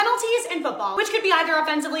in football, which could be either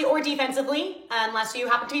offensively or defensively, unless you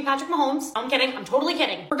happen to be Patrick Mahomes. I'm kidding. I'm totally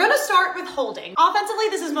kidding. We're gonna start with holding. Offensively,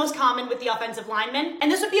 this is most common with the offensive lineman,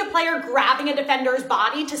 and this would be a player grabbing a defender's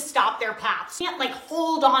body to stop their path. You can't like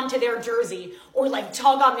hold on to their jersey or like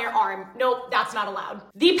tug on their arm. Nope, that's not allowed.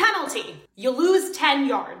 The penalty, you lose 10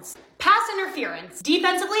 yards. Pass interference.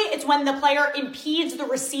 Defensively, it's when the player impedes the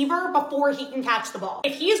receiver before he can catch the ball.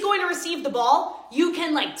 If he's going to receive the ball, you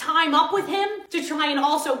can like time up with him to try and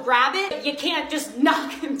also grab it. You can't just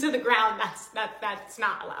knock him to the ground. That's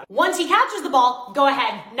not allowed. Once he catches the ball, go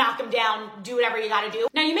ahead, knock him down, do whatever you gotta do.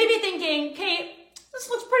 Now you may be thinking, Kate, this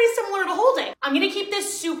looks pretty similar to holding. I'm gonna keep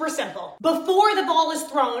this super simple. Before the ball is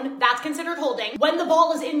thrown, that's considered holding. When the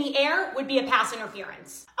ball is in the air, would be a pass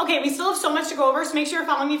interference. Okay, we still have so much to go over, so make sure you're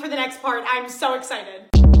following me for the next part. I'm so excited.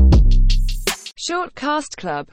 Short Cast Club